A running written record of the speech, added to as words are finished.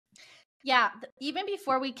Yeah, even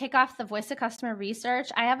before we kick off the voice of customer research,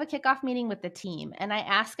 I have a kickoff meeting with the team and I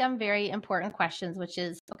ask them very important questions, which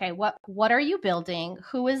is, okay, what are you building?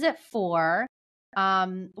 Who is it for?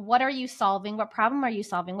 What are you solving? What problem are you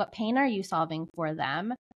solving? What pain are you solving for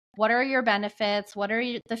them? What are your benefits? What are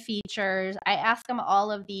the features? I ask them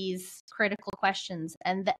all of these critical questions,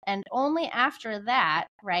 and only after that,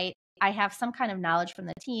 right, I have some kind of knowledge from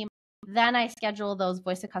the team. Then I schedule those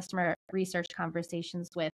voice of customer research conversations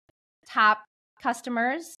with top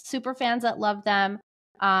customers, super fans that love them,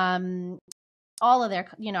 all of their,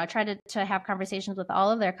 I try to have conversations with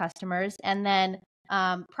all of their customers, and then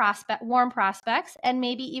warm prospects, and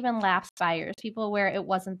maybe even lapsed buyers, people where it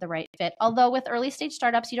wasn't the right fit. Although with early stage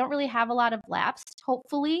startups, you don't really have a lot of lapsed,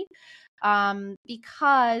 hopefully,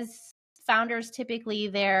 because founders typically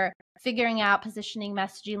they're figuring out positioning,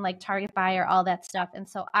 messaging, like target buyer, all that stuff. And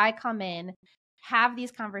so I come in, have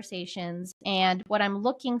these conversations, and what I'm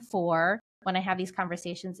looking for when I have these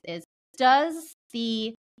conversations is, does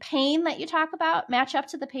the pain that you talk about match up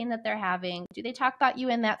to the pain that they're having? Do they talk about you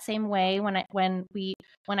in that same way when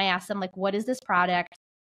I ask them, like, what is this product?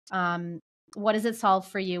 What does it solve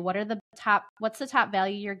for you? What's the top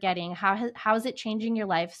value you're getting? How is it changing your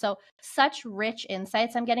life? So such rich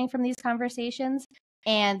insights I'm getting from these conversations.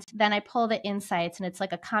 And then I pull the insights, and it's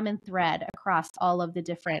like a common thread across all of the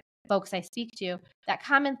different folks I speak to. That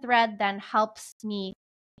common thread then helps me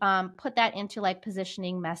put that into like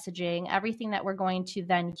positioning, messaging, everything that we're going to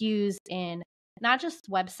then use in not just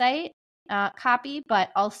website copy, but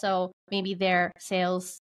also maybe their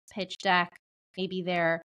sales pitch deck, maybe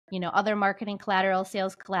their other marketing collateral,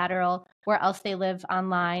 sales collateral, where else they live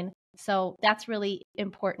online. So that's really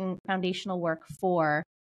important foundational work for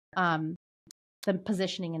the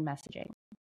positioning and messaging.